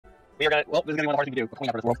we are gonna. Well, this is gonna be one of the hardest things to do. Clean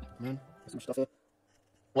up this world. Man, there's some stuff there.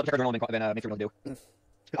 We'll check our journal and then make sure we don't do.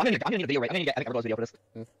 I'm gonna need a video. Right? I'm gonna get I think Everglow's video for this.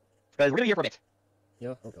 Mm. Because we're gonna be here for a bit.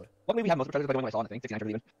 Yeah. Oh god. What movie we have most of the treasures by the one I saw on the thing? 69 treasures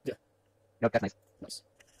even. Yeah. No, that's nice. Nice.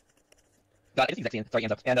 It's the exact scene. Sorry,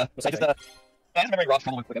 ends up. And I just I just remember Ross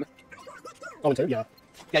following with him. Oh, and two, yeah.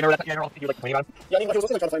 Yeah, I remember that. Yeah, I remember you were like complaining about him. Yeah, I mean, like, he was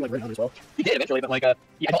also like trying to find like Red Hood as well. He did eventually, but like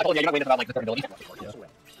yeah, I told you you're not waiting about like the certain ability. Yeah.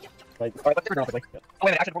 Like, All right, let's check our journal quickly. Oh wait a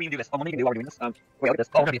minute, actually before we even do this, one thing you can do while we're doing this. Wait, look at this.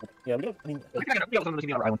 Oh, we're gonna be. yeah, we don't. I mean, We got some of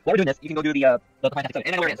the island. While we're doing this, you can go do the fantastic study.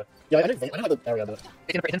 And then where it is. yeah, I didn't know the area, but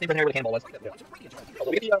It's in the area where the cannonball was. yeah.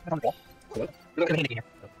 We get the on the wall. Cool. Look at the hand here.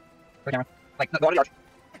 Right camera. Like go on the arch.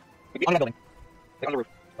 On that building. Like on the roof.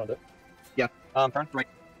 Found it. Yeah. Turn right.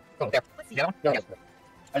 Oh, There. You got one? Yeah. Yes.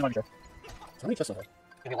 I just want to be sure. How many chests are there?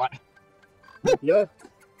 Give me a lot. Yeah.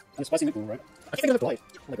 And spicy meatball, right? I think they're gonna fly.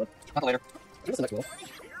 Oh my god. Not later. I think that's the next wall.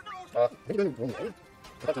 Maybe going wrong way.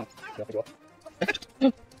 I don't know. Yeah, I think you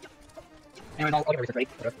are. Anyways, I'll get research ready.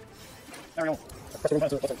 Okay. There we go. Press the wrong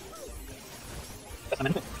button. Button. That's a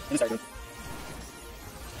minute. It is very good.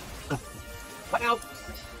 What now?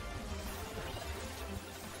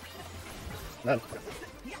 Man.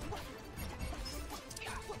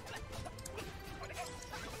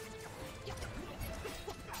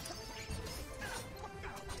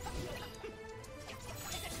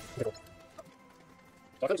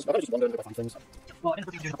 I kind of just wonder if I find things. Well, I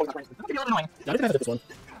didn't do the point. It's a little annoying. Yeah, I didn't have to hit this one.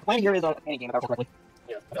 Playing here is a any game if I recall correctly.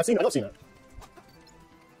 Yeah. I've seen it.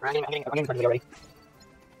 I'm getting started to get ready.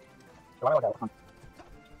 So I don't know.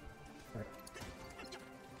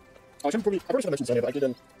 I probably should have mentioned earlier, but I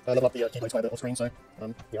did level up the keyblades by the whole screen, so,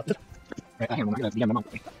 yeah. Right, I have one. Yeah, my mom.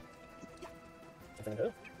 Something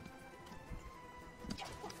here.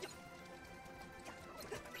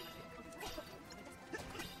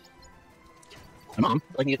 My mom,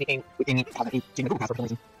 like me thinking, change the Google password for some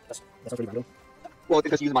reason. That's pretty random. Well, it's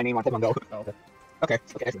because using my name on Pokemon Go. Oh, okay. Okay,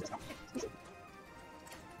 I see this now.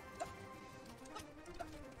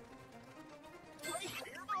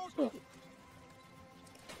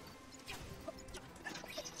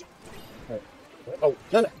 Right. Oh,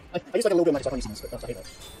 no. I used like a little bit of magic stuff on using this, but I hate that.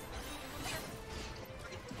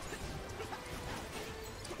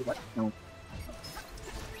 What? No.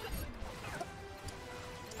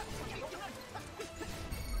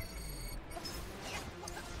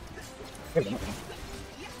 There we go.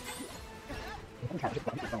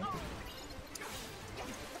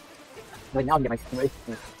 Right now, I can get my thing ready.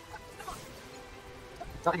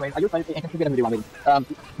 So, anyways, I used to get a video on me. I'm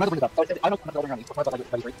not going to bring it up. So, I don't know what's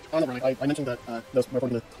going on. Oh, no, right. I mentioned that those were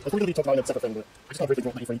going to talk about in a separate thing, but I just got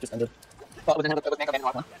briefly before you just ended. But was it Mega Man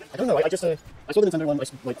one? I don't know. I just I saw the Nintendo one. I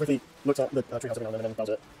like quickly looked at the treehouse every now and then, and that was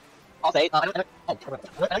it. I'll say, I don't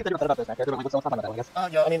think they're about this back there. So let's talk about that, I guess.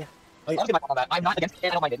 Yeah. I mean, Obviously, my fault on that. I'm not against it. I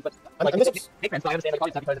don't mind it, but like, I'm it makes sense. So I understand like all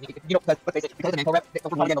these stuff because you know, let's face it, because of the mantle rep, they're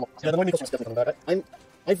not getting yeah, the one Nichols is definitely coming back.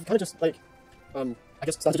 I've kind of just like I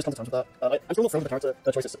guess started to just come to terms with that. I'm still not thrilled with the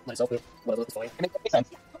character choices myself, but whatever, it's fine. It makes sense.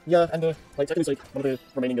 Yeah, and like technically it's like one of the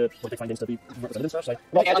remaining like big fine games to be represented and such. Like,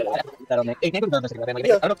 Well, yeah, I don't know. It maybe deserves this again.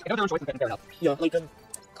 Like, I don't know choices, fair enough. yeah, like I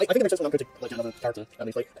think it makes sense when I'm critic like another character. I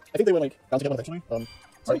mean, like I think they were like bound to get one eventually.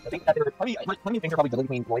 So I think that there were probably things are probably dealing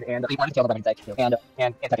between Void and the one tell about him say and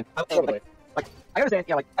second. Like I understand,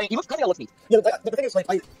 yeah, like he looks kind of looks neat. Yeah, but the thing is, like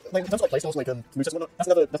in terms of like playstyles, like movesets and whatnot, that's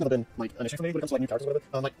never been like an issue for me when it comes to like new characters or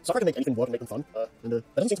whatever. Like Soccer can make anything work and make them fun, and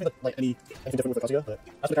that doesn't seem to be like anything different with Kazuya. But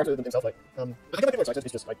as for the character himself, like I think I'm more excited.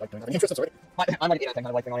 He's just like doing anything interesting, sorry. I'm like that thing, kind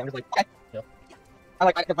of like thing. I'm just like okay. Yeah. I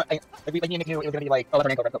like if we make it was gonna be like oh, Leather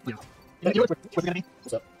Ankle, you know what's gonna be?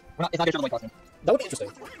 What's up? It's not your white costume. That would be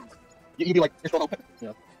interesting. You'd be like you're still open.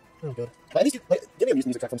 Yeah. Oh god. But at least like give me a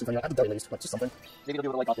music track from something at the very least, like just something. Maybe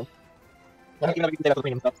they'll do a white costume. Even though we can say that for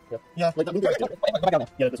premium stuff. Yeah. Yeah, like that would be Go back down there.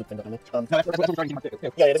 yeah, there's a thing down there. No, that's what we're starting to do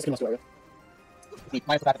too. Yeah, it is pretty much the area. See,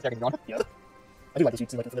 minus the fact that they're gone. Yeah. I do like this, you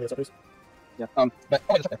seem like familiar stuff. Yeah. But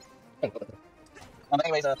oh, it's up there. Oh, okay.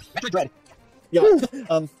 Anyways, Metroid Dread. Yeah.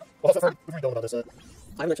 Well, before we go on this, I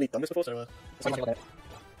haven't actually done this before, so What do you want to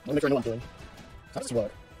I'll make sure I know what I'm doing. How does this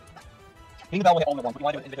work? Ring the bell will hit all in one. What do you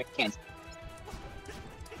want to do in individual cans?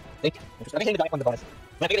 See? Let me hit the giant one the bonus.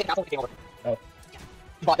 When I get it, castle, it came over. Oh.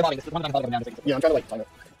 The bombing, this is one of the times now. Yeah, I'm trying to like time it.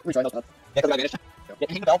 Retry those, man. Yeah, because I finished. Yeah,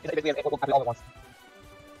 hitting the bell, it's basically it will happen all at once.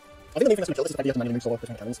 I think the main thing that's going to kill this is the idea of managing new solo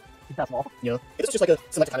different cannons. That's small. Yeah. If it's just like a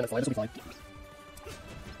selected cannon and fly, this will be fine.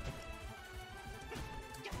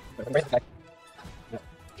 Raise the guy. Yeah.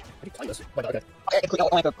 I can time this. Wait, okay. Okay, I'll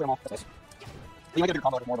clear them all. That's nice. You might get your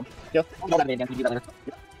combo with more of them. Yeah. I'll know that again, so you do that later.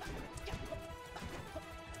 Yeah.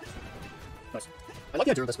 Nice. I like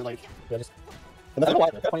the idea of this, but like, yeah, just... I don't know why.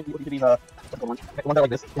 It's funny you do these, simple ones. One that like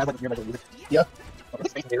this, it has like weird like music. Yeah.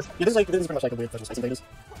 It's Space Invaders. Yeah, this is pretty much like a weird version of Space Invaders.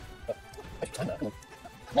 But I should time that. Come on.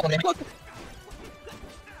 Well, there we go.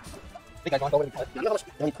 Hey guys, want to go over the Yeah, how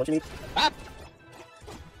many punch you need? Ah!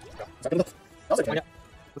 Yeah. Is that good enough? That was okay. Let's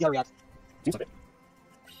see how it reacts. Seems like it.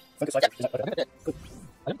 Focus like is that okay? Okay. Cool.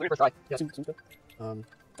 I didn't first try. Yeah, seems good. I haven't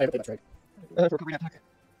played much, right? For covering attack.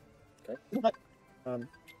 Okay. Isn't that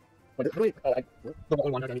Wait, how do we? Oh, I. the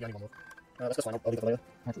only one? Okay, I need one more. That's just fine. I'll leave it later.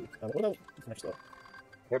 Let's see. What about next up?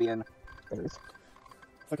 Caribbean. There it is.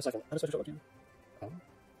 Focus cycle. How does focus work?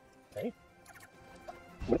 Okay.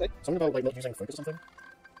 What is it? Something about like not using focus or something.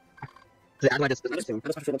 The Adelaide is How does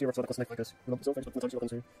focus work to cosmic focus? So focus with the times you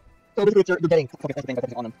look into. So basically, you're getting focus everything by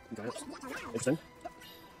focusing on them. Okay. Interesting.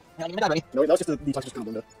 Yeah, you're not ready. No, that's just the touch just kind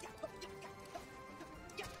of window.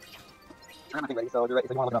 I'm not ready, so you're ready.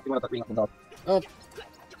 So you want to look up. You want to start reading up themselves.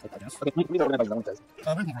 I guess. Okay, please open it by zone, it says.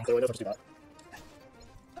 I don't think so. I know how to do that.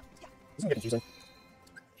 This is getting confusing.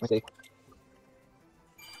 Let me see.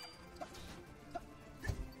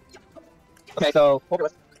 Okay, so, focus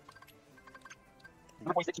list.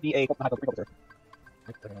 Number 46 should be a high focus focuser.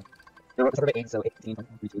 There was survey 8, so 18,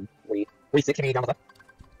 22, 40, 46 should be down the left.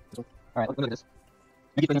 Alright, look at this.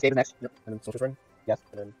 Make it save next. Yep, and then Social String. Yes.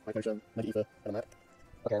 And then my potion, Medieval, and a map.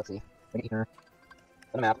 Okay, let's see. Make it ether.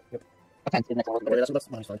 And a map. Yep. A tent is the next one. Okay, that's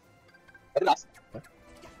mine's fine. I did last.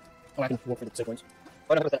 Oh, I can walk for the save points.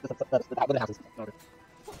 Oh no, that's the houses. Okay.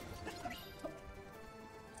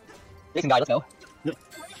 Jason guy, let's go.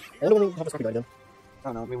 I wonder when we have a scrappy guy again.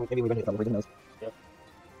 I don't know, maybe we're gonna hit double, who knows. Yep.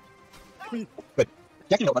 Good.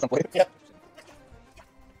 Jack can help at some point. Yeah.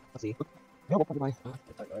 Let's see. No, we'll probably Right.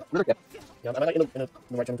 another tip. Yeah, am I in the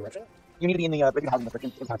right general direction? You need to be in the regular housing district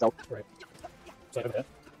in town itself. Right. So over there.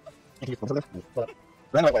 You can just go further. What?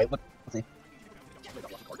 Run the right way. Look, let's see.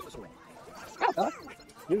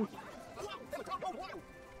 You.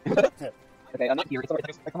 Okay, not here. It's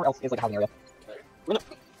somewhere else. Is like a housing area.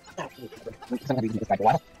 Sometimes we can this guy for a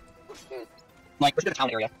while. Like, let's go to the town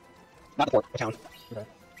area. Not the port, the town. Okay.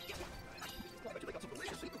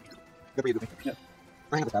 Good for you, Goofy. Yeah.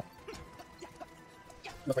 I have the stuff.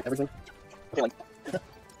 Looks like everything. Okay, like.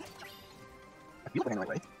 I feel like I'm the right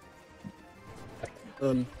way.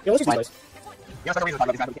 Yeah, let's use these guys. Yeah, that's the reason to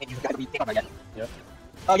talk about these guys, but we can't use these guys, we can't on there yet. Yeah.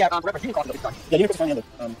 Oh, yeah, for reference, you can call it the done. Yeah, Unicorn's finally ended.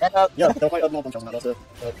 And, Yeah, there were quite a lot of bombshells in that last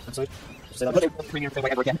episode. Just say that. let's do premiere thing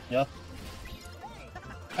ever again. Yeah.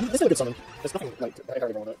 I mean, this is a good summon. There's nothing, like,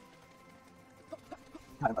 inherently wrong with it.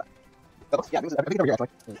 Kind of, yeah, this is, I think over here, actually.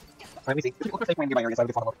 Alright, let me see. Let's say nearby area, so I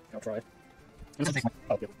can follow up. I'll try. This is a safe point.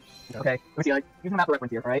 Oh, yeah. Okay, let me see, like, using the map for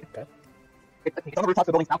reference here, alright? Okay. It's on the rooftops of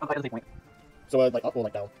the buildings south of the safe point. So, like, up or,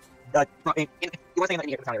 like, down? You want to say in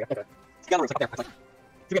the town area. Okay. It's the other roof, it's like up there. It's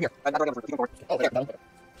like, to get here. That's the other roof, forward. Oh, there, down. Okay.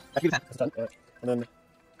 That's you 10. That's done. And then,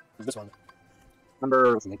 there's this one.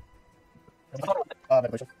 Number, let's see.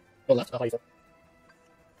 Medication. Oh, left. How do you feel?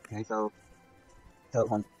 Okay, so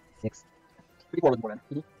 1, 6. 54 was more than.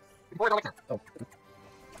 54 is all there. Oh.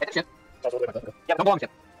 Hit the ship. That's all the way back there. Okay. Yeah, don't go on the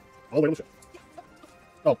ship. Oh, wait, I'm sure.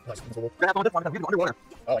 Oh, nice. That's all. We're gonna have on this one because we're underwater.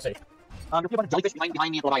 Oh, I see. You'll see a bunch of jellyfish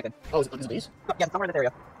behind me at the Leviathan. Oh, is it these? Yeah, somewhere in this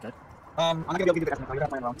area. Okay. I'm not gonna be able to give you the estimate, so you're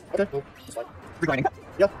gonna have to land around. Okay, cool. That's fine. Rejoining.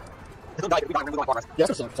 Yeah. This will die if we die, we're going progress. Yeah,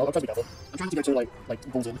 that's good. So I'll try to be careful. I'm trying to go to,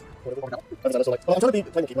 like balls in. Whatever. So, like, I'm trying to be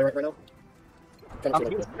playing the keyway right now. Kind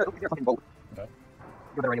of You're a fucking boat. Okay.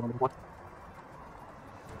 You're there already one before.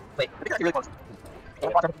 Wait, I think that's really close.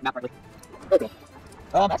 Don't watch our map correctly. Okay.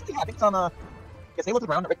 Actually, yeah, I think it's on, yeah, say look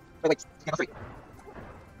around, wait, stand straight.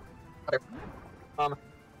 Out there.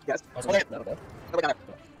 Yes. Oh, Oh, there. no, okay. No, wait, down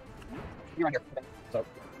there. You're around here. Okay. So.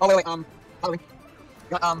 Oh, wait, following.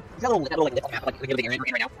 You got a little, like, lip on the map, like, in the area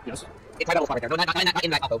right now. Yes. It's right on the spot right there. No, not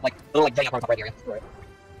in that though, like, little, like, jutting up on the top right area. Right.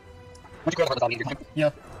 Once you go to the top, it's easier.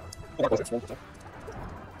 Yeah. Or Oh, it's small. So.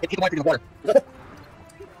 It can wipe through the water. Well,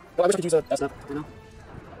 I wish I could use a snap, you know?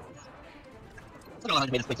 I don't know how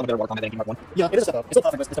to make this some better work on it than Mark 1. Yeah, it is a step up. It's not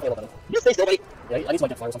perfect, but it's definitely a lot better. You stay still, buddy. Yeah, I need to, like,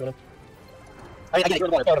 get fire or something. I get it, you're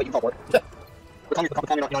in the water, but you can fall for it. We're telling you the top,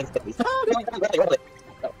 you're not in the pit, please. Roll it.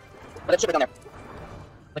 Oh. Let that ship it down there.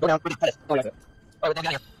 Like, go down, let it. Oh, yeah, that's it. Alright, down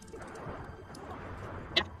here.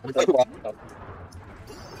 Yeah, I need wait, to, cool. I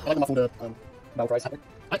like the muffled, battle price. I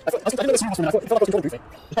didn't know this was I felt like I was controlling briefly.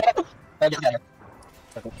 Get out here.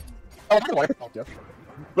 Okay, cool. Oh, I'm in the water. Oh, yeah.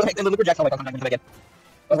 Look, and the liquid jack's like, I'll come back into it again.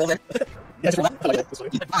 Roll there. Yeah, just roll that. I like it. This way.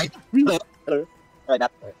 Hi. Hello. Alright,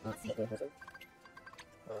 Matt. Alright, Let's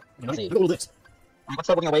see. look at all this. Let's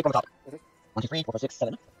start working away from the top. Okay. 1, 2, 3, 4, 5, 6,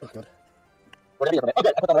 7. Oh, God. We're gonna be here for a bit. Oh,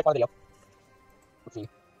 good. I put that on the right part of the video. Let's see.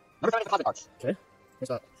 Number 7 is the cosmic arts. Okay. What's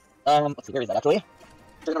that? Let's see. Where is that actually?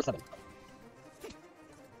 Trigger number 7.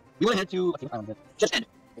 We went ahead to, let's see, what island is it? Ship's End.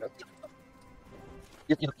 Okay.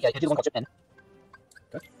 Yeah, you do the one called Ship's End.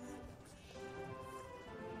 Okay.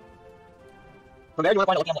 From there, you want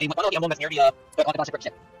to find the emblem that's near the Octagon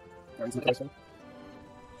ship. Alright, so the first one.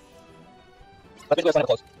 Let's basically assign it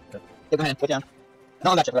close. Okay. Yeah, go ahead, put it down.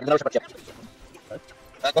 Not on that ship, another separate ship. Okay.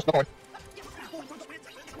 Go forward.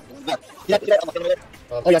 There. See that on the thing over there?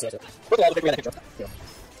 Oh, yes, yes, yes. First of all, we'll take away that picture. Yeah.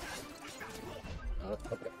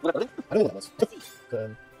 Okay. What is it? I don't know what that was.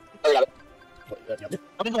 Oh, you got it. What, yeah.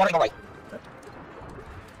 I'm in the water, right.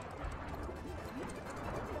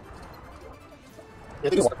 Yeah, I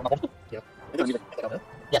think it's... Water. Yeah. I think it's either...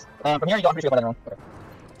 Yes. From here, you go, I'm pretty sure you'll go down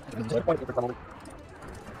Okay. your own. Point for someone.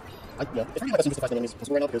 Yeah, it's really my best interest to find enemies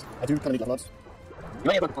possible right now because I do kind of need level ups. You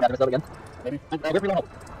might have to go down again. Maybe. We're pretty low.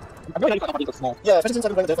 I'm really not so small. Yeah, especially since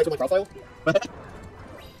I've been playing the Death Fight with my profile.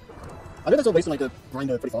 I know that's a waste to like the grind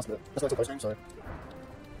pretty fast, but that's why it's so close, so...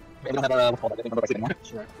 We don't have a what's called that. I don't anymore.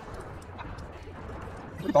 Sure.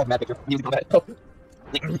 It's called mad picture. Using combat. Oh.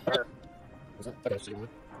 Was that? Okay, so you want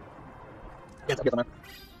it? Yes, I'll get them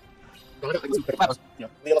No, I can see pretty fast. Yeah.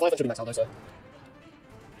 The Leviathan should be maxed out though, so...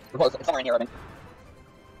 there. It's somewhere in here, I think.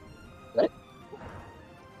 Is that it?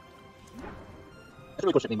 That's a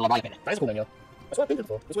really cool ship named Leviathan. That is a cool name, yeah. That's what I've been good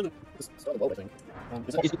for. This one is still on the world, I think.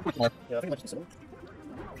 Is it? It's pretty similar. Yeah, I think it might be similar.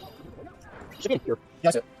 It should be in here. Yeah,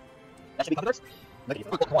 I see it. That should be Commodores. Maybe.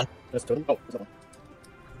 One. There's two of them. Oh, there's that one.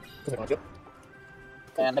 Doesn't look like it.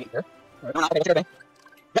 And maybe here. Right. No, okay, what's your thing?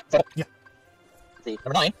 Yeah, so. Yeah. Let's see,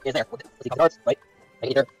 number 9 is there. Let's see, Commodores, right?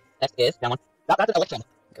 Make it here. Next is that one. That's an Electron.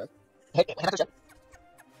 Okay. Hey, that's a ship.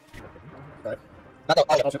 Right. Not the,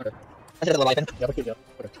 oh, yeah. Oh, shit, okay. That's a Leviathan. Yeah, but yeah.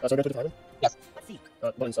 Okay. So we're going to the time? Yes.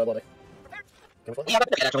 What inside body? Can we find? Yeah,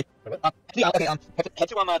 that's it, actually. Wait, Yeah, okay, head to, head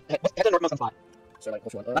to northmost spot. so, like,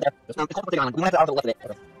 what you want? Not there. This It's one? called the Island. We want to have it out of the left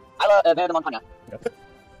of it. Okay. I'll, the Montana. Okay. So,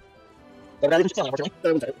 we're not even sailing, unfortunately.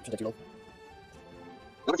 That wouldn't take it. Should take too long.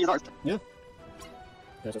 Let's use ours. Yeah,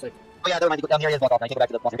 so it's like... Oh, yeah, never mind. You go down here, you just walk off. Now you can go back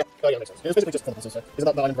to the monster. Oh, yeah, makes sense. Yeah, it's basically just for the puzzles, so... Isn't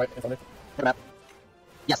that the island right in front of me? Look at the map.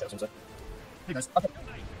 Yes. Yeah, so. Hey, guys. Okay.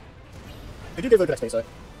 They do give a good XP, so...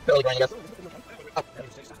 Early brain, I guess. Oh.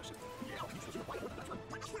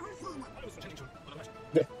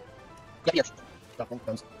 Yeah. Yep, yep. That one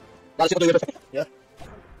comes. A lot of people do it. Yeah.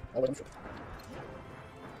 I'll wait, I'm sure.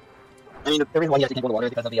 I mean, the reason why you have to keep going to water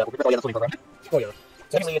is because of the swimming program. Oh, yeah.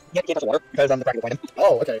 Secondly, you can't touch water because the practical point.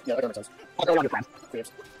 Oh, okay. Yeah, that makes sense. I'll go around your friends.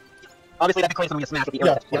 Creeps. Obviously, that could create something to smash with the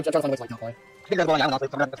Yeah, area. yeah, I'm trying to find a way to, like, not fly. I think there's one island, also.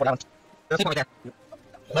 That's one island. There's a people right there. Yep.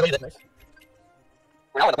 Nobody did it. Nice.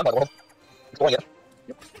 We're now in the world. Exploring it.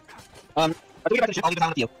 Yep. After we get back to the ship, I'll leave the town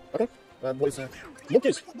with you. Okay. What is,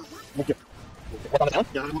 Monkeys? Monkey. What's on the town?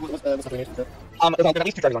 Yeah, what's happening here? There's at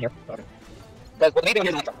least 2 drivers on here. Okay. Because what the main thing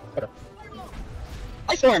here is an Electro. Okay.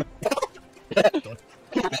 Ice Storm!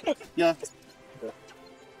 Yeah.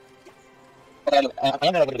 Okay, I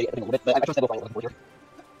am going to get a little bit, but I trust I will find it here.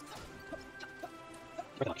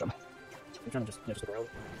 Where's the Electro? I'm trying to just look around.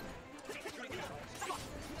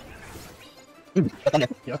 That's on there.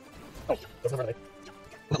 Yeah. Oh, that's not right.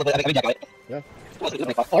 I think I got it. Yeah. Oh, it's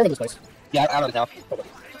make Oh, I remember this place. Yeah, I remember this now.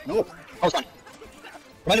 No. Oh, it's fun.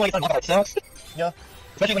 Reminds me when you find lava arts, Yeah.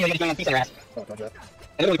 especially when you're getting pizza in your ass. Oh, god, yeah. And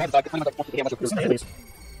then when you find the dog, it's like, what's There's your some enemies.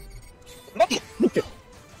 Monkey! Monkey.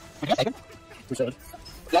 Would you take him? We should.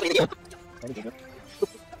 That's what you do. I think we're good.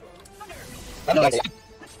 That's nice.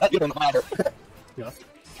 That's beautiful. Come out here. Yeah.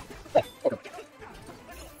 Yeah. Okay.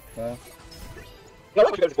 Yeah, I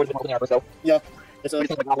want you guys to go to the market so. Yeah. It's It's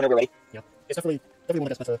like whenever you're ready. yeah. It's definitely one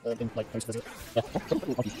that gets better in like post visit. Yeah.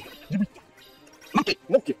 Monkey!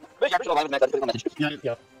 Monkey. Where's your original line with that message? Yeah.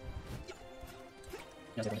 Yeah.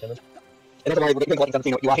 Yeah, And that's why we're getting collecting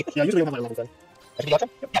something what you want. yeah, usually we have my level then. That's the option?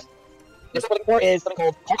 Yes. This what we're looking for is something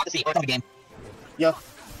called Call of the Sea, or it's on the game. Yeah.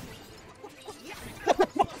 Wait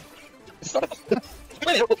a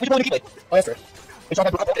minute, which one do you keep it? Oh, that's true. Which one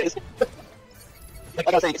it is? Like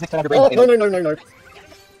I was saying, it's next time your brain. Oh, no.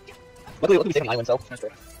 Luckily we saved an island, so. That's true.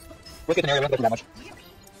 We'll get an area, we don't go through that much.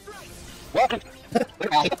 Well,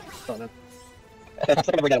 Oh, no. I'm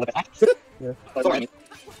still gonna bring that a little bit back. Yeah. Sorry.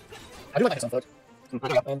 I do like that sound I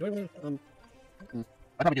don't know. do I want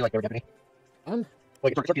I probably do like their deputy.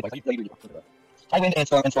 Wait, it's a place. You do. Highwind and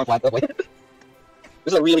storm flag. Oh, wait.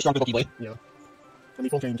 This is a really strong physical keyblade. yeah. And the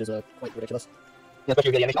full change is quite ridiculous. Yeah,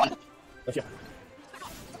 especially with the animation on it. But yeah.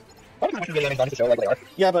 Why do you want to do the animation on it to show like they are?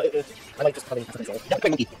 Yeah, but I like just having control. Yeah, it's like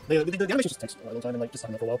monkey. The animation just takes a long time and like just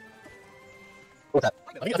having it for a while. What's that?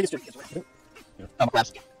 I think it's just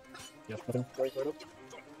Crabs. yeah, nothing. Right up.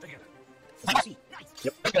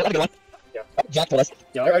 Yep. That's a good one. Yeah. Jack told us.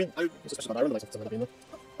 Yeah, I just especially about Iron Man, something like that.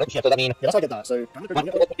 Oh shit, does that mean? Yeah, that's how I get that. So Well, I don't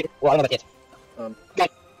know that's it. okay.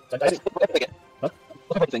 So I see. Huh?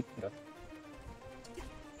 What's the thing? Okay.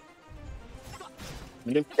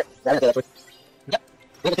 Meeting? That's right. Yep.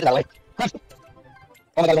 We'll get it that way.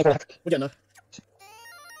 Oh my god, I'm We're getting there.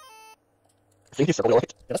 See, you circle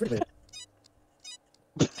it. Yeah, that's pretty clean.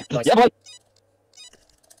 Nice. Yeah, boy.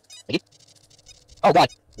 Thank you. Oh, God.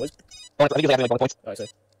 What? Oh, I think it's like 1 points. Oh, I see.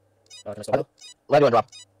 Can I stop now? Let me drop.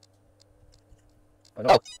 Oh, no.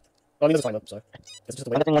 Oh. Oh, I mean, there's a time up, so. Guess it's just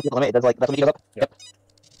the way. Anything once you limit, it does like, that's when he goes up. Yep.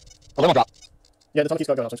 Oh, lemon drop. Yeah, the time keeps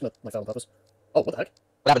going up, so I'm just gonna, like, fail on purpose. Oh, what the heck?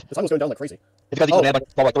 What happened? The time was going down like crazy. It's because he's mad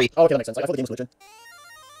by 3. Oh, okay, that makes sense. I thought the game was glitching.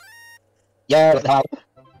 Yeah, that's how.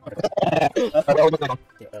 Okay.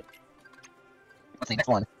 Yeah, Let's see, next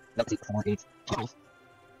one. Let's see, some more gates.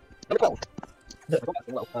 Number 12. Number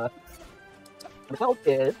 12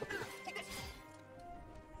 is...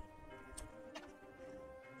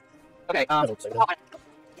 Okay, I don't say that.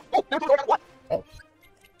 oh, number 2 is what? Oh.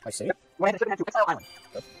 I see. You want to head to Exile Island.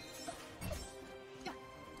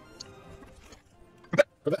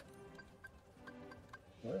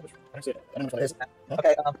 I don't see it. I don't know which one it is. Huh?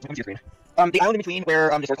 Okay, let me see your screen. The island in between where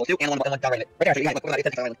the source goes to, and one down right there. Right there, actually, yeah, look at that, it's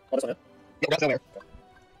Exile Island. Oh, this one, yeah? Yeah, that's over there.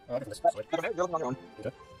 Oh, I can this. Sorry. Over there, you're looking on your own. Okay.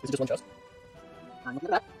 Is it just one chest? Look at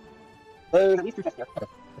that. There's at least 2 chests here. Okay.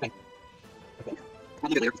 Okay. We'll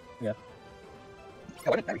leave it later. Yeah. Oh,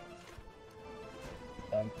 what is that?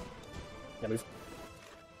 Yeah, move.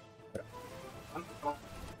 Okay.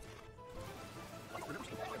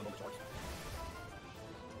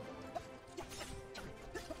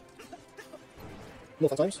 More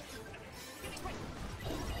fun times.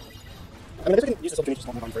 I mean, I guess we can use this opportunity to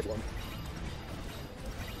spawn more time for everyone.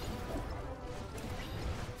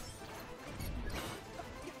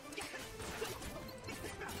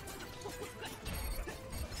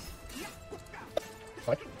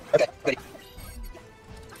 Fine. Okay, ready.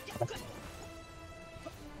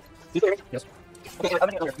 You clear? Yes. Okay, I'm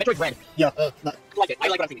gonna Metroid Dread. Yeah, I like it. I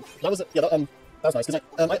like what I'm seeing. that was, yeah, that was nice, because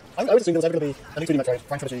I was assuming there was ever going to be a new 2D Metroid,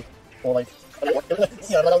 Prime Trilogy, or like,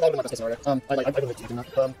 yeah, that would be my best scenario. I really like expecting that.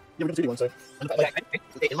 Yeah, we got the 2D one, so, and the fact, like,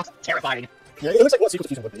 It looks terrifying. yeah, it looks like what sequel to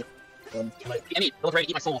Fusion would be. Like, I mean, it looks ready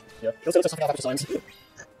to eat my soul. yeah, it looks like something out of Science. I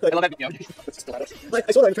love that video. It's just hilarious. Like,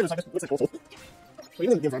 I saw that in the trailer, it looks like awful. But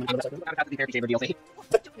even the environment, it's like, I'm about to be Therapy Chamber DLC.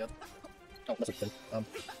 yeah. Oh, that's a thing.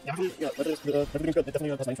 Yeah, everything's good. It definitely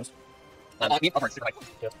has my interest. I mean, I'll super like.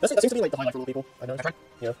 Yeah, that seems to be like the highlight for all people. I know. Metroid?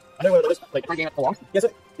 Yeah, I know. There's like, Metroid game at long. yes,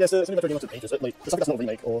 it's only Metroid game up to ages. Like, it's something that's not a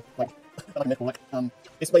remake or like a myth or like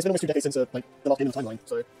it's been almost 2 decades since like the last game in the timeline.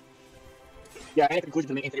 So Yeah, and it concludes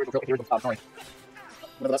to the main theory of the story.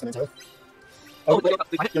 whatever that's an intro. Oh, yeah,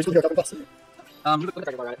 you still hear a couple bucks. let me try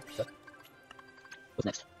to go right. Sure. What's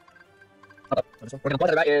next? This one. We're gonna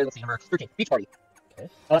play that is, let's see, number 13, Beach Party. Okay.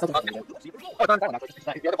 Oh, that's not the game. Oh, it's on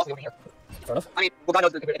actually. The other boss is over here. Fair enough. I mean, well, God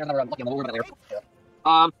knows there's another lucky on the lower later. Yeah.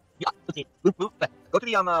 Yeah, let's see. Loop, go to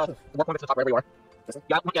the, work point to the top wherever you are. This one?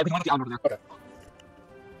 Yeah, we want to see island over there. Okay.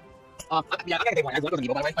 Yeah, I'm not gonna take one. I was looking at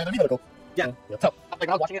the by the way. I know, cool. Yeah. Yeah. So, like, when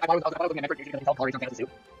I was watching it, I was looking at Metroid because it's all colored on Fantasy Suit.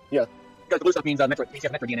 Yeah. Because the blue stuff means, Metroid,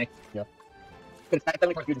 Metroid DNA. Yeah. But it's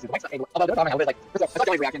definitely for fusion suit. The white stuff, although the other time I was like, there's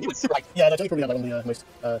a reaction, he was super, like, Yeah, that's probably one of the most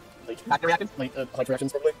like active reactions. hype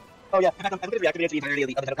reactions probably. Oh, yeah. In fact, I'm reacted to the entirety of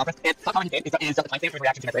the other conference. And top comment he did is the timestamp for his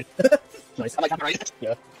reaction to Metroid. Nice. I'm like, I'm right.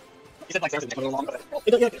 Yeah. He said, like, seriously, Metroid a little long, but...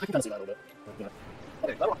 Yeah, I can kind of see that a little bit. But, yeah.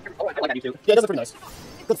 Okay, oh, I like that, you too. Yeah, it does look pretty nice.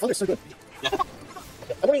 But the fun is so good. Yeah.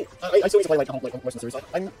 Okay. I still need to play like most of the series. I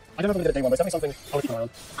don't know if I'm gonna get day one, but it's definitely something I would keep an eye on.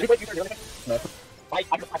 Have you played Future or anything? No. I've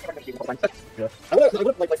tried to do a couple times. Yeah. I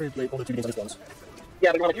would like through all the 2D games at once.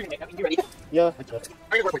 Yeah, but you're like, you ready? Yeah. I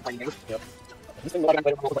mean, we're playing games. Yeah. This thing, But I'm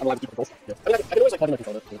playing a lot of controls. yeah. I mean, I can always like plug in my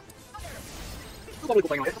controller. Yeah. It's probably cool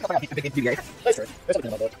playing on it. It's like a big GBA. That's true. There's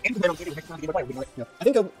something about that. And they don't see it next time to play. Yeah. I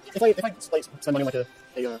think if I like spend money on like a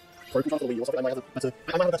pro controller for the Wii or something, I might have a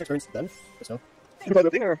better experience then. Just no. You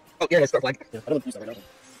probably thing or oh yeah, start flag. Yeah. I don't use that right now.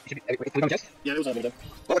 Should be we don't just. Yeah, it was me then.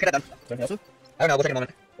 Well, look at that done. Anything else? I don't know. We'll take a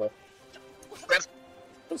moment. Well. Grabs.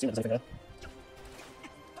 Don't see there's anything there.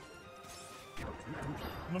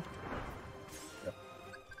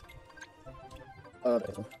 Yeah.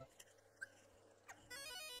 There's one.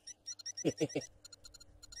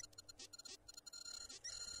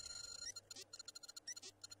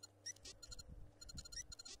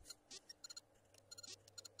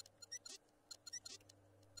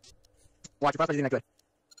 Watch your property doing that good.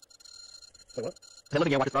 Wait, what? Hey, look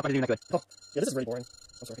again. Watch your property doing that good. Yeah, this is really boring.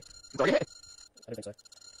 I'm sorry. Sorry. I don't think so.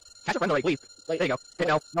 Catch a friend away, please. There you go. Okay,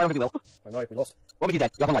 no, I don't think we will. I know, we lost. What would you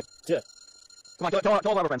dead? You have one life. Yeah. Come on, tell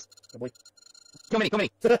all our friends. Oh boy. Kill me. Oh,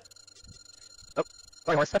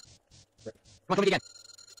 sorry, horse. Come on, kill me again.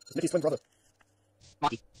 It's Mickey's twin brother.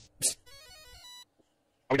 Maki.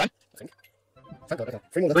 Are we done? I think. Thank God, okay.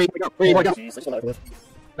 3 more. 3 more go. 3 more go. Jeez, I just want to live.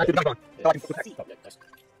 Let's do the going. Oh, yeah, nice.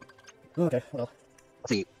 Okay, well. Let's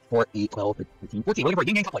see. 4, 8, 12, 13, 14. We're looking for a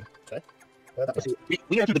game coupling. That Let's see.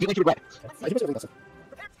 We gotta do the game to regret. I think it's a ring button.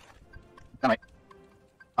 Alright.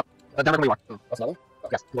 Down where you are. Oh, that's another one? Oh,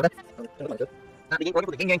 Yes. You want it? good. The game, we're going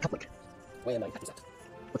for the game coupling. Where am I? Happy set.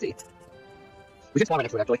 Let's see. We should spawn right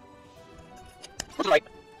next to it, actually. What's right?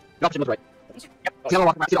 The option was right. Yep. See on the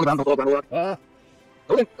walk, see on the ground, go around. Ah!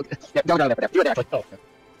 Okay. Yeah, go down there. Do it there, actually. Oh, okay.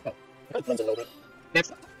 Oh. It blends in a little bit.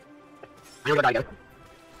 Next. I know where to die again.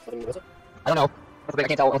 What is it? I don't know. That's the thing, I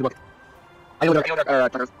can't tell. I'll have to look. I know where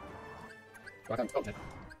trackers. Oh, okay.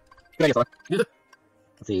 Good idea, fella.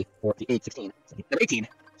 Let's see. 48, 16. Number 18.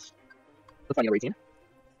 Let's find number 18.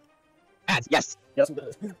 Ads, yes. Yes,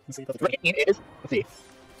 let's see. Number 18 is, let's see.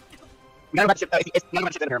 We gotta ship, it's not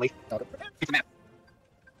about ship apparently. Okay. It's a map.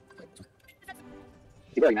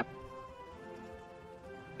 It's a very map.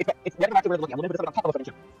 It's never actually where we're looking. I'm looking for something on top of a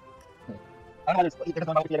ship. I don't know why there's something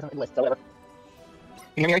about it, list, so whatever.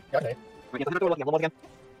 Can you hear me? Yeah, okay. Right, I'm looking, I'm again.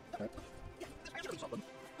 Okay.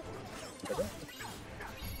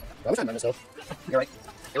 I wish I remember myself. You're right.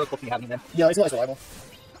 It was supposed to be happening then. Yeah, it's not reliable.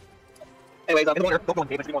 Anyways, in the water, don't go on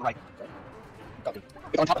pavement, just go on right. Copy.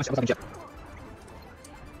 It's on top of the ship, it's on the ship.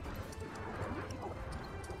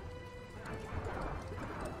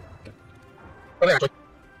 Oh, there, actually.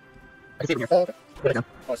 I can see it from here. Oh, okay. Put it down.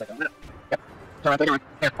 Oh, a second. Yep. Turn around.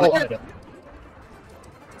 Here. Oh, okay.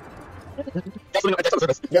 Just on the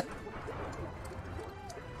surface. Yeah.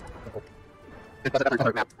 That's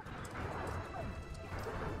another map.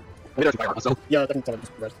 We don't fire, so. Yeah, that can tell it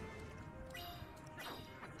just rest.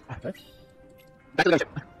 Okay. Back to the ship.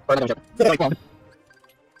 Or another ship. Like, well,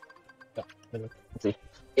 Yeah, anyway. let's see.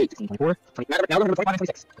 8, 16, 24, 20. Now we're going to 25 and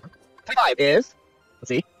 26. 25 is, let's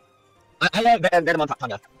see. I love Venom on top,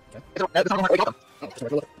 Tanya. Okay. It's not hard. Wait, welcome. Oh, just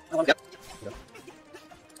regular. Yep. Yep.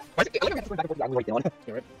 Why is it? Look at this back and forth. I'm right down.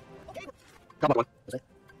 You're right. Come on, one. Is it?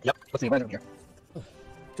 Yep. Let's see. Where's it here?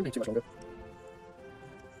 Shouldn't be too much longer.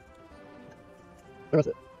 Where is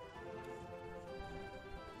it?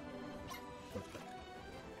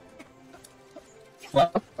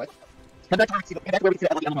 Well, Right. head back to where we see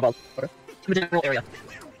the element above. Okay. In the general area.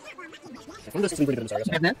 From this, it's really good in this area.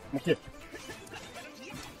 So. And then, Yeah.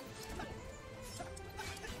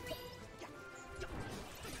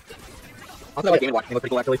 I'll tell you what game and watch. It was pretty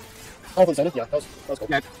cool, actually. Oh, for the Senate? Yeah, that was cool.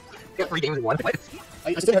 Yeah. Got 3 games in one.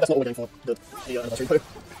 I still heard that's not what we're doing for the anniversary too.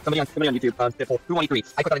 Somebody on YouTube, Pitbull, who won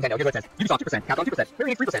E3? I clicked on Nintendo, here's what it says. Ubisoft 2%, Capcom 2%, Square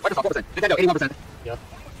Enix 3%, Microsoft 4%, Nintendo 81%. Yeah.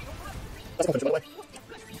 That's a confidential, by the way.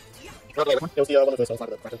 What the way, which one? It was the one of the first ones out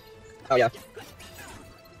of the bracket. Oh, yeah.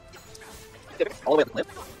 All the way up the cliff.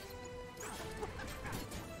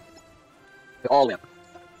 All the way up.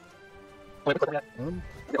 Wait, what's that? Is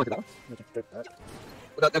it that one?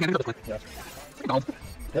 Okay, let me go this way. Yeah. Come on.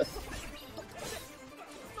 Yeah.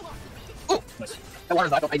 Oh! Nice. That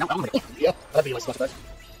water's not, I'm gonna go. Yeah, that'd be like splash back.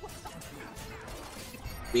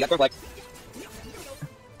 We got third flag.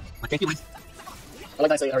 I can't keep wins. I like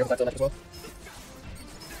that I say area back to the next as well.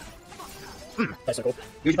 That's so cool.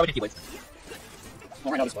 You should probably take keyblades.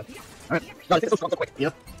 Well, right now this one. Alright. No, it's so strong, so quick.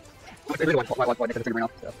 Yeah. It's really one next to the trigger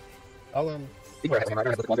right now. I'll You can wear it, I'm gonna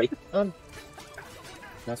have the claws ready.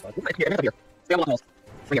 That's fine. Right here, up here. Stay on the walls.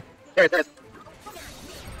 Right here. There it is,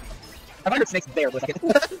 I've heard snakes there for a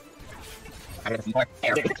second. I gotta see more.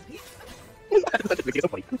 There. It's so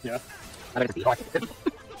funny. Yeah. I gotta see more.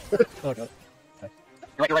 Oh god.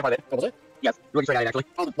 You're right by it. What was it? Yes, you're looking straight at it, actually.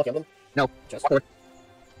 Oh, the lucky emblem. No. Just. Walk forward.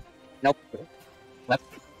 Nope. Left.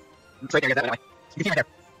 Straight there, get that way. You can see right there.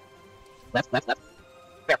 Left, left, left.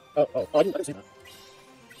 There. Oh, I didn't see that.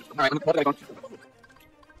 Alright, what are we going?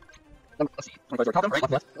 Let's see. 25 is top,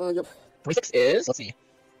 right? Left, left. Yep. 26 is, let's see.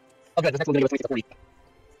 Oh, good, the next one's gonna go 26 to 40.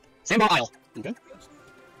 Sandbar Isle. Okay.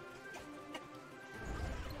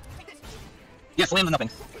 Yeah, slam the nothing.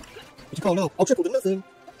 What you call no? I'll triple the nothing.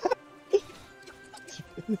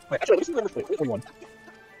 Wait, actually, let me see the number 41.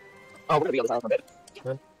 Oh, we're gonna be on this island for a bit.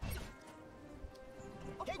 Man.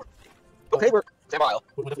 Okay, we're Sandbar Isle.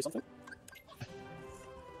 Would it be something?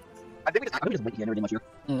 I think we just wait here, never much here.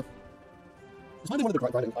 It's probably one of the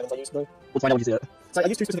grinding islands I used though. We'll find out when you see it. So I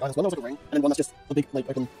used two specific islands. One that was like a ring, and then one that's just a big, like,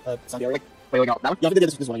 open, sandy area. Wait, we got that one? Yeah,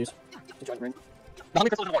 this is one I used. The giant ring. Now, how many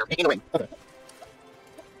crystals in the water? In the ring. Okay.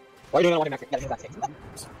 Why are you doing one in that state?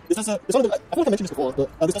 This is, it's one of the, I think I mentioned this before, but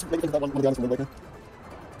this does make me think about one of the islands from Wind Waker.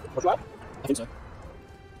 What's that? I think so. It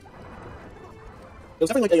was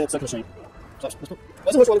definitely like a circular shape. That's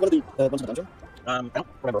the one of the ones in the dungeon. I don't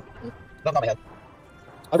remember. Not on my head.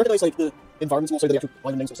 I recognize like the environments more so than the actual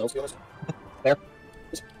island names themselves, to be honest. There.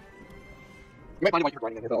 You might find out what you're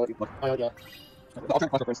grinding in here, so look. Yeah. I'll turn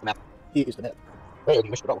cross reference to the map. He is the net. Where do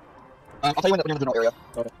you wish to go? I'll tell you when you're in the general area.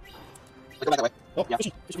 Okay. Go back that way. Oh, Yeah.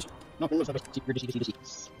 Fishy. No, no, no. You're dishy.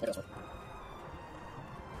 I guess so.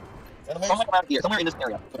 Somewhere around here, somewhere in this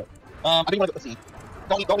area. Okay. I think let's see.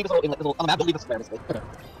 don't leave this little inlet, this little, on the map, don't leave this square, basically. Okay.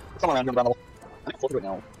 Somewhere around ground level. I'm close to it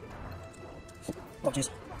now. Oh, jeez.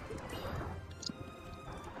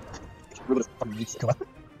 We're gonna fucking meet Kuma.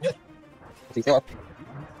 Yeah. Let's see, stay low.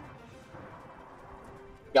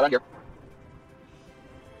 Yeah, around here.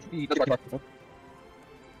 Let's go too far.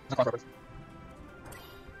 Not cross reference.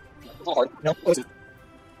 It's a little hard. No. Oh, I see.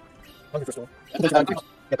 Hungry for storm. Yeah, go ahead,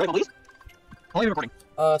 please. How long are you recording?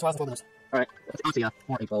 12 minutes. Alright. Let's see,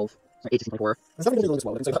 4, 8, 12, 8, 16, 24. There's nothing really long as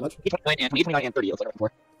well, I didn't say that much. 8, 29, and 29, and 30, it looks like,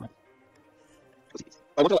 4. Let's see.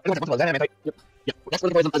 What's the Zen type? Yep. Yep. Next, we're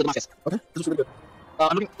looking for is the Damascus. Okay, this is really good.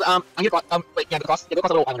 I'm looking, I'm gonna cross, wait, yeah, go across a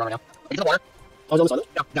little island right now. Like, the water. Oh, it's on the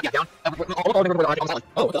side? Yeah, down. All the way on the island.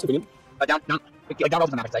 Oh, that's convenient. Down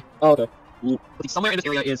over the map, I'd say. Oh, okay. Let's see, somewhere in this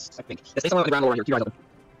area is, I think. Let's stay somewhere on the ground level around here. Keep your eyes open.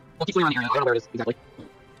 We'll keep swimming around the area. I don't know where it is exactly.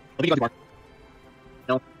 Let me go too far.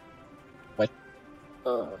 No. Wait.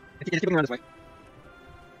 It's keeping around this way.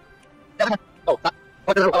 Yeah, come on. Oh, that.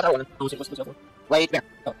 That one. Oh, what's that one? Right there.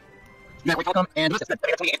 Oh. Yeah, wait, welcome, and this is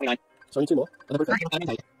 28, 29. So I need 2 more. And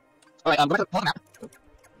then Alright, go back to the map.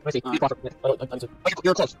 Let me see. Cross it. I need to. Oh,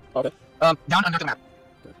 you're close. Okay. Down under the map.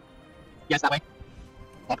 Okay. Yes, that way.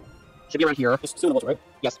 Up. Should be around here. It's still in the water, right?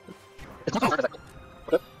 Yes. It's close to the water.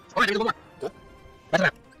 Okay. Alright, there's a little more. Okay. That's the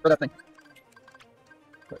map. For that thing.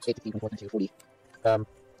 8, 15, 24, 22, 40.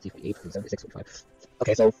 48, 46, 45.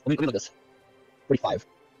 Okay, so let me look at this. 45.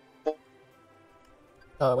 What?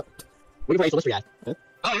 What do you this at? Okay.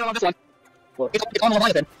 Oh, you don't want this one. What? It's on the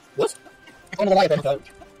Leviathan. What? It's on the Leviathan.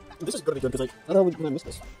 Okay. This is gonna be good because, like, I don't know when I missed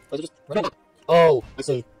this. Was it just. No. Oh, I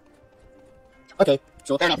see. Okay,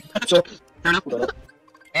 sure. Fair enough. Sure. Fair enough. Good.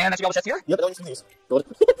 And that should be all the sets here? Yep, I don't need these. Good.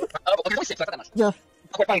 Okay, there's only 6, so it's not that much. Yeah.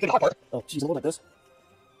 Quite fine, good hard part. Oh, jeez, I'm more like this.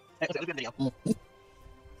 Let's do a video. Mm. Right,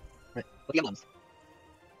 look at the emblems.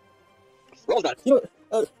 We're almost done. You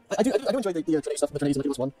know, I do enjoy the Trinity stuff, the Trinity's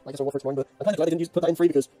Ridiculous one, like it's a Warfare 1, but I'm kind of glad I didn't put that in 3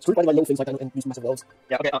 because screw fighting like little things like that in these massive worlds.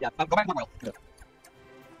 Yeah, okay, yeah. Go back to one world. Yeah.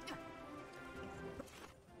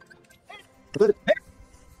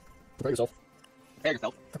 Prepare yourself. Prepare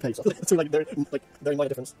yourself. Prepare yourself. It's like very minor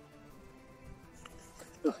difference.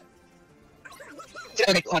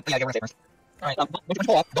 Okay, yeah, get rid of first. Alright, don't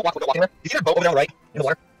walk anywhere. You see that boat over there on the right? In the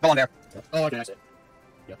water? Go on there. Yeah. Oh, okay, I see.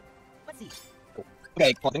 Yeah. Let's see. Cool.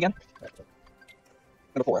 Okay, pause it again. Right, so.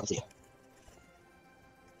 Number 4, let's see.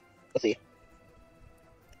 Let's see.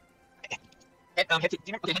 Head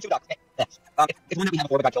to ducks. It's one that we have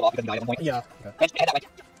before but got killed off because he died at one point. Yeah. Okay. Head that way.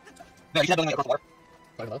 No, you should have building it across the water.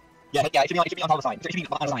 Right, hello? Yeah, it should be on top of the sign. It should be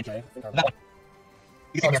on the sign. Okay. That one.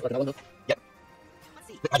 You can see Okay, that one, though. Yep. Let's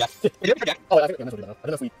see. Oh, yeah. Is it Jack? Oh, I think that's what we did now. I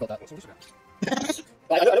don't know if we got that.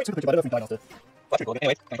 I know we took a picture, but I don't know if we died after. That's pretty cool.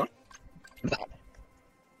 Anyways, next one.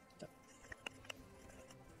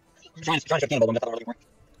 I'm trying to cannibal them, that's what we're looking for.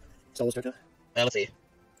 Star Wars Joker. Let's see.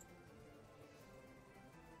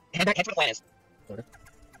 Head to where the plan is. Okay.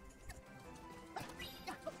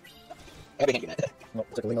 I can't do that. No,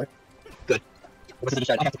 it's like a link, right? Good. What's the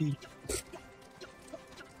shot? I have to pee.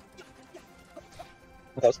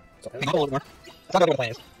 We're close. Okay. Hang on a little more. Let's not go where the plan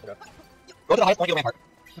is. Okay. Go to the highest point of the rampart.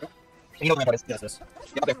 Okay. And you know where the rampart is. Yes, this.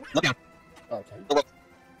 Yep, up there. Look down. Oh, okay. To the left. To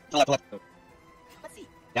the left, to the left. Oh. Let's see.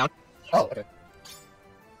 Down. Oh, okay.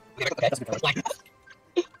 Okay, That's a good fine.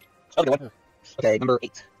 Okay, one. Yeah. Okay, number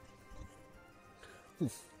 8.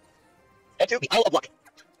 Head to the Isle of Luck.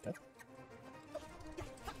 Okay.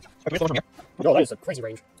 Okay, from here. Oh, that is a crazy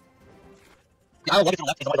range. The Isle of Luck is to the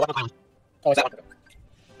left, is the left island. Oh, it's That that one.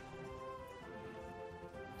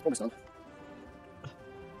 Almost done.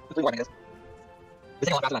 That's pretty I guess. This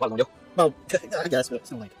thing a lot faster than I thought it was Well, I guess, but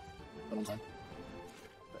still like a long time.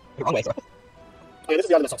 going to do. Wrong way, so. Oh, yeah, this is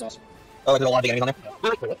the island that sucks ass. Oh, there's a lot of big enemies on there. Yeah.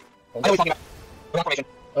 Wait, what? I know what he's talking about. Go back formation.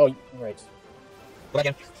 Oh, right. Go back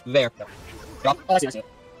in. There. Yep. Drop. Oh, I see it. Is it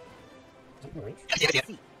range? I see it. I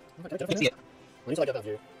I see it. Well, I get that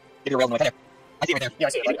view. Give you a rail noise. Right there. I see it right there. Yeah, I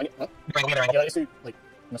see it. Huh? You're going there, right? Yeah, it's too, like,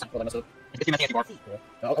 messed up. Well, I messed up. It's too messy anymore. Yeah.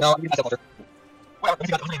 Oh, No, you can myself closer. Whatever, let me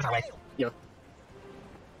see about the our way. Yeah.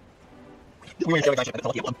 We're going to go to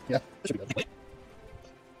the one. Yeah, that should be good.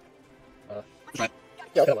 Right.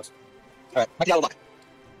 Yeah, okay, that works. Alright, back to the Isle of Luck.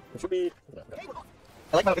 It should be... Okay.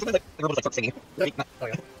 I like how it's like the robot like start singing. Yeah. Oh,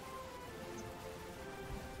 yeah.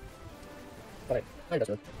 Okay, I think that's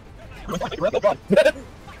good. We're gone. Okay.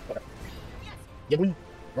 Yeah, we...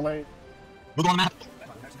 Wrong way. Move on the map.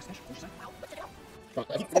 Oh,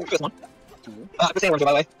 I think... Look at this one. We're staying by the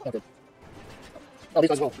way. Okay. Oh, these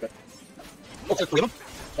guys as well. Okay. Oh, there's 3 of them.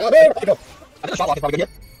 Oh, there! There you go! I think the shot lock is probably good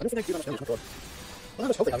here. I don't think I do that much damage. Oh, my God. Well, how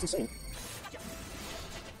much health they have is insane.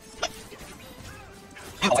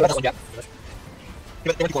 Ow, I got that one, yeah.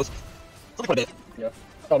 Give it too close. Something for a bit. Yeah.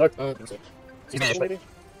 Oh, no. Let me see. You managed, maybe?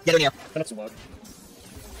 Get in here. Not too much.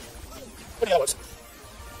 Okay, that works.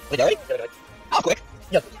 Wait, Derry? Yeah, okay. Oh, quick.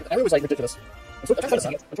 Yeah, the area was like ridiculous. I'm trying to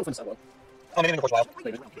find the sound one. Oh, maybe in the first while.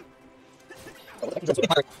 Maybe. Oh, what the heck? Pretty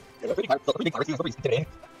hard. Pretty hard. Pretty hard. Pretty intimidating.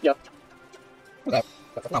 Yeah. Okay.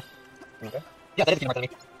 Oh. Okay. Yeah, that is getting hard to me.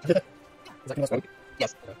 Is that King's Road?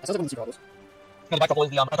 Yes. Okay. That sounds like one of the secret levels. No, the black truffle is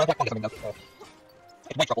the, I thought black fungus something does.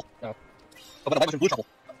 It's white truffle. Oh. Oh, but the white mushroom blue truffle.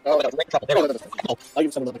 Oh, no, red truffle. There we go. Oh. I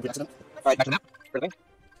used some of them by accident. Alright, back to that. First thing.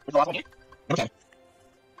 Where's the last one here? Number 10.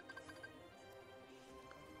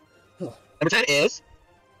 Number 10 is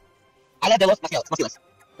Isla de los Mosquitos.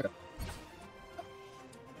 Okay.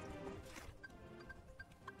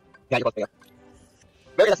 Yeah, you're close there.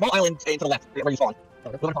 There is a small island to the left, where you spawn.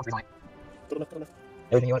 Okay. Blue and palm trees on it. To the left, to the left.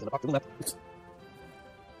 Everything you want is in the box to the left.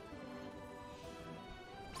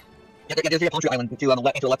 Yeah, there's a palm tree island to the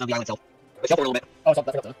left of the island itself. But shelter a little bit. Oh, stop,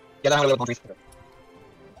 back up there. Yeah, that one with the palm trees.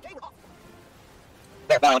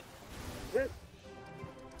 There, that one.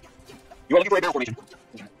 You are looking for a barrel formation.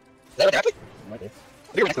 Is that right there, actually? Might be.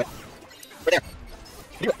 You're next to it. Right there.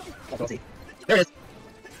 You're oh, let's see. There it is.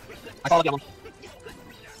 I saw the other one.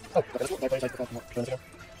 Oh, okay, that's what I played like 2 minutes ago.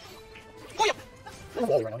 Oh, yeah. There's a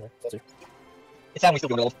wall around here, so let's see. It's sad we still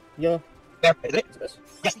doing old. Yeah. There, is it? Is it this?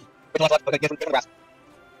 Yes. Wait till left. Okay, get from the grass.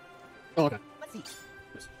 Oh, okay.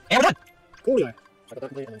 And we're done. Cool, yeah. Check out that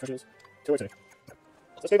complete, and then treasures. 2 or 2.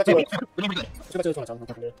 Let's go back to We're it. doing pretty good. Let's go back to this one at a time. I'm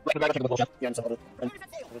talking to Right, check the bullshit. yeah, and some other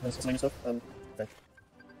miscellaneous stuff. Okay.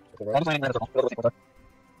 Go I'm right. just landing in a circle. Go to the circle.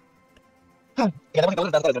 Yeah, that one goes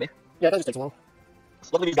in. Yeah, that just takes a while.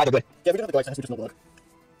 Luckily, these guys are good. Yeah, we didn't have the guys, we just no blood.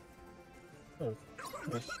 Oh.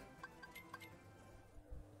 Okay.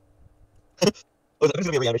 Oh, it's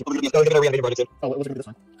gonna be a reanimation. It's gonna be a reanimation project soon. Oh, what's it gonna be this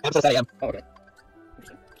time? Episode 7 a.m. Oh, okay. I'm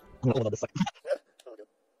gonna overload this sucker. Oh, good.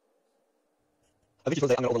 I think you're supposed to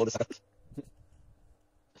say I'm gonna overload this sucker.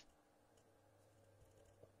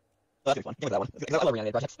 Oh, that's pretty fun. Give me that one. I love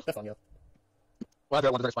reanimated projects. That's fun, yeah. Well, I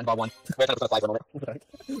one to find Bob 1. We're trying to fly for a moment. Right.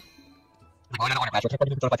 Oh, I don't want to patch. We're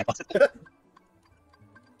trying to fly tech boxes. Did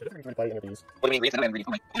it really play any of these? What do you mean, reason? I haven't read it.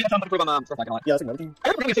 Oh, yeah, I'm going to prove on Stormfly a lot. Yeah, I think everything. I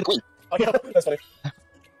haven't really seen the Queen. Oh, yeah, that's funny.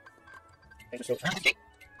 Ancient Shield. Okay.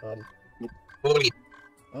 Um, What do we need?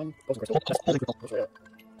 Golden Crystal. Holy crystal. That's right,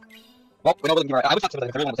 Well, we know what the I was talking about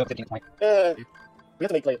everyone was 15 point. yeah. We have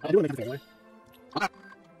to make, like, I do want to make it anyway.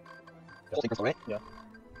 Holy crystal, right? Yeah.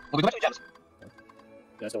 Well, we go back to the gems.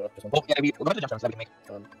 Yeah, still, just one. Well, yeah, we'll go back to the gems so that we can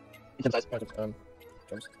make gem size.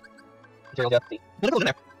 Gems. Materials, yeah. See. The nickel's in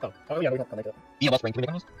there. Oh, yeah, we don't make it. EML spring. Can we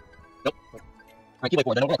make those? Nope. Alright, keep like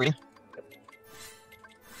 4. Then we'll go reading.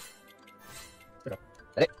 Okay.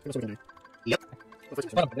 That it? That's what we can do. Yep.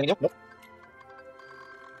 Nope. Anything new? Nope.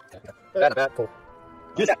 Bad, bad. Cool.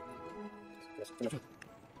 Use that. Yes, finish.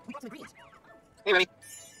 Hey, ready?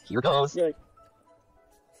 Here goes. Yay.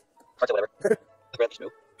 Parts or whatever. Grab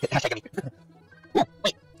smooth. Hashtag anything. Ooh,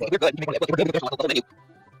 wait. We're good. We're good. We're good. Level menu.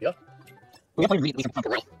 Yeah. We have to read some fun for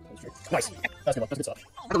real. That's true. Nice. That's good one. That's good stuff.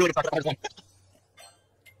 I'm really good start to the hardest one.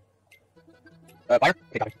 Fire?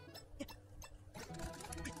 Okay, got it.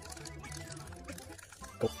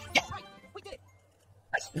 Cool. Yes! We did it!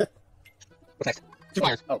 Nice. What's next? 2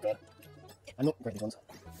 fires. Oh, God. I'm not great at these ones.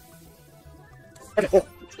 Okay, cool.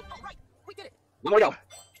 We did it! One more to go.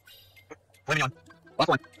 Moving on. Last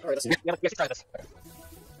one. Alright, let's see. We have to try this.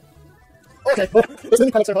 Okay, cool. This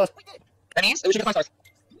didn't panic so hard. That means we should get 5 stars.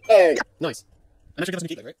 Hey! Nice. And I should get us some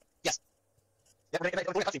key blade, right? Yes. Yeah, we're going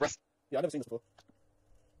to cutscene for us. Yeah, I've never seen this before.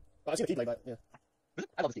 I've seen a key blade, but yeah.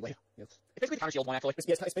 I love the Seablade. Yes. It's basically Counter Shield one, actually. It's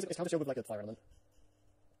basically it's counter shield with like a fire element.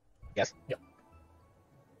 Yes. Yeah.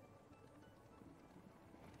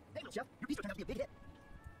 Hey, Chef, your pizza turned out to be a big hit.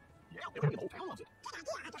 Yeah, everybody in the whole town loves it.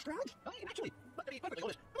 That's right. Actually, but to be perfectly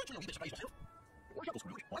honest, I'm not sure we did surprise myself. Where's your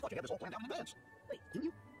screw? Well, I thought you had this all planned out in advance. Wait, didn't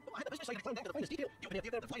you? Well, I had the business side planned down to the finest detail. You opened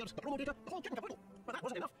the flyers, the promo data, the whole chicken caboodle. But that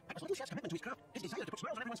wasn't enough. That was little chef's commitment to his craft, his desire to put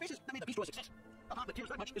smiles on everyone's faces that made the bistro a success. A heart that cares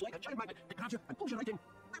that much is like a giant magnet that grabs you and pulls you right in.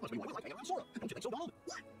 That must be why we like hanging around Sora. Don't you think so, Donald?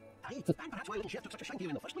 Aye, and perhaps why little chef took such a shine to you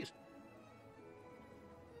in the first place.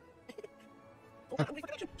 Oh, I'm ready for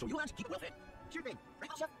connection, so you lads keep it well fed. Sure thing.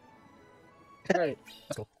 Right, chef? Alright.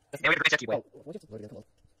 That's cool. Yeah, we have to check Seablade. Oh, what did you have to load again? Come on.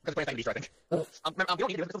 Because it's playing second distro, I think. Oh. We don't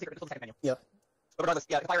need to do it. It's still the second menu. Yeah. But regardless,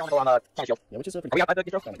 yeah, fire on the Counter Shield. Yeah, which is Are pretty we cool. out at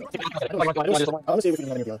the distro? I don't know. I I want to see if we can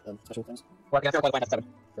have any of the special things. Well, I can find at 7.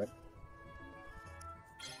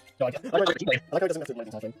 No, I like how it doesn't have to do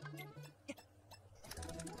anything touching.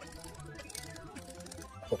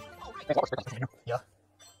 Yeah.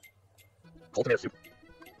 Cold tomato soup.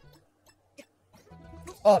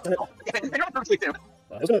 Oh, damn it. They're not perfectly too.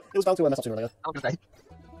 It was bound to mess up sooner or later. I was gonna say.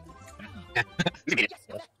 Yeah, we made it.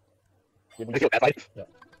 Yeah. I feel bad, right? Yeah.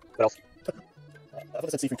 What else? I thought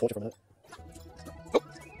it said seafood torture for a minute. Oh,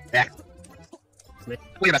 yeah. Me.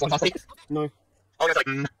 Wait a minute, honestly. No. Oh, it's like,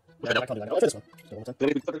 Yeah, I can't do that. I'll try this one. So one more time.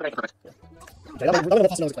 perfect. Okay, I'm gonna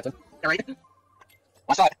pass it on as expected. Alright.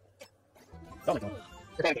 Watch out. Oh my god.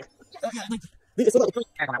 Okay. It's still not. On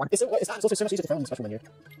that one. It's also so much easier to find in the special menu.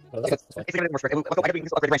 But that's fine. It's gonna be more strict. I think we can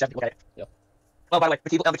upgrade the range after you look at it. Yeah. Oh, by the way,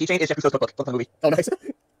 the keychain is Jeff Cousteau's cookbook from the movie. Oh, nice.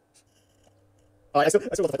 I still love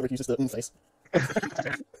the fact that Rick uses the face.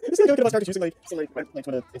 It's really good about characters using like Twitter,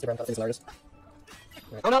 Instagram kind of things hilarious.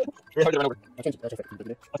 Oh no! Really hard to run over. I'll change it for the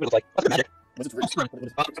That's what it looks like. That's good magic. Was it Rick? What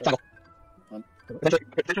is it? Triangle. Um, Essentially,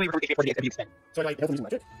 we refer to keychain for the XP spend. So like, help from using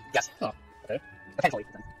magic? Yes. Oh, okay. Essentially.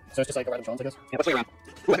 So it's just like a random chance, I guess. Yeah, let's play around.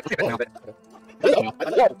 Ooh, let's play around a bit. I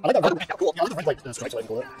like that red, Cool. yeah, I like the red like stripes, I can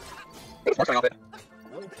call it. It's more a bit.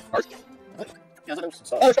 Ours? Yeah, I don't know.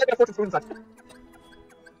 Oh, it's got a fortune spoon inside.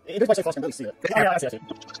 It is by so fast, I can really see it. Oh, yeah, I see.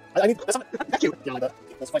 I need, that's not, That's cute. yeah, like that.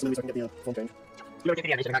 Let's fight some movies so I can get the phone change. You don't get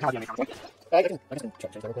the animation. I can't have the animation. I can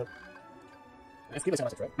change that real quick. It's people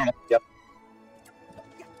cinematics, right? No. Yep.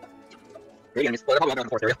 Great enemies. Well, they're probably on the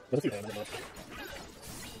forest area. There's a few names in there.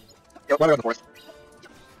 Yep, we're on the forest.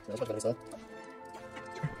 Yeah, there's enemies there.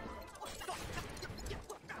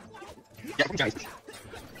 Yeah, from Chinese.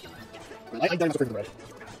 I died after the red.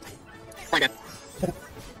 Fine, then.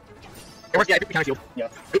 It works, yeah, I think we kind of shield. Yeah.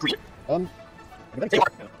 Good green. I'm gonna Take take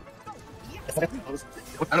mark. it. Okay, I was...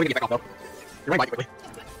 I don't know if we can get back off, though. You're right, quickly.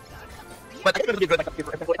 But I think it'll be a good, like,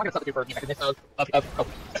 super, it's not gonna substitute for the effectiveness of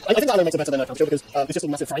I think that makes it better than a Couch because it's just a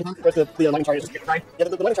massive frying pan, whereas the lightning chariot is just... right? Yeah,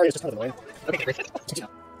 the lightning chariot is just kind of annoying. Okay, great. Yeah.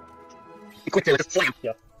 Be quick, too, just slam.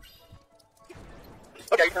 Yeah.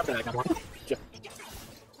 Okay, that's it. Sure.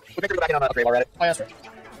 We'll make sure to go back in on upgrade while we're at it. Oh, yeah, that's right.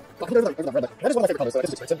 Well, over that red. Red is one of my favorite colors, so I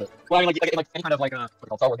guess it's expensive, but... Well, I mean, like any kind of, like, what's it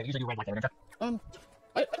called, Star Wars, they usually do red like that, don't you?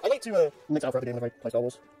 I like to mix it up for every game when I play Star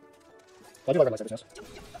Wars. I do like red lightsabers, yes.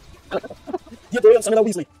 Yeah, brilliant, Samuel L.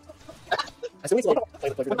 Weasley. I still need to play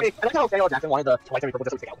the I like how Samuel L. Jackson wanted the lightsaber purple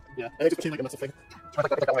just to stick out. Yeah, and it just became like a massive thing. Like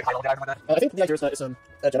a title Jedi or something like that. I think the idea is that it's a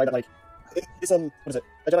Jedi that like it's what is it?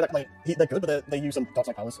 A Jedi that like they're good, but they use some dark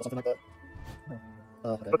side powers or something like that.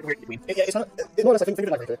 Oh, okay. But weird between. Yeah, it's not. It's more or less. I think of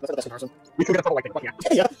it like Vader. That's the best comparison. We could get a purple lightsaber, yeah.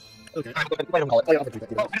 Yeah. Okay. I don't call it. Oh yeah, I'll do that.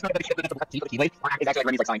 Oh, I just know that the keyblade is actually like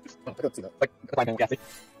Remy's like sign. Oh, I don't see that. Like the fine thing, yeah. The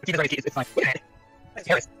key is already it's fine. Look at it.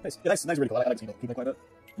 Nice. Nice. Yeah, nice. Really cool. I like to keep quite a bit.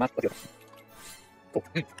 Let's do it. Cool.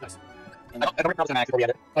 Nice. I don't remember the max before we had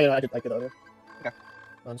it. Oh yeah, I did like it earlier. Okay.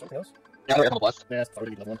 Something else? Yeah, we're on the plus. Yeah, it's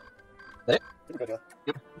probably a good one. Did it? Pretty good, yeah.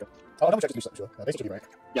 Yep. Okay. I'll double check to do something, sure. Basically should be right.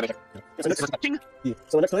 Yeah, make sure. Yeah. So next, Ching! yeah.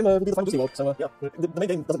 So next time we'll do the final Disney World. So yeah, the main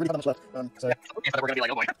game doesn't really have that much left. So Yeah, so we're gonna be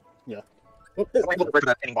like, oh boy. well, We'll go for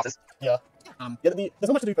the ending bosses. yeah, there's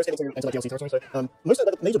not much to do post game until like DLC territory. So most of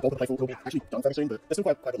the major bulk of the playthrough will be actually done fairly soon, but there's still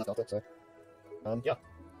quite a bit left after. So yeah.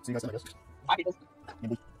 See you guys then, I guess. Bye, people.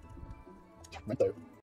 Right though.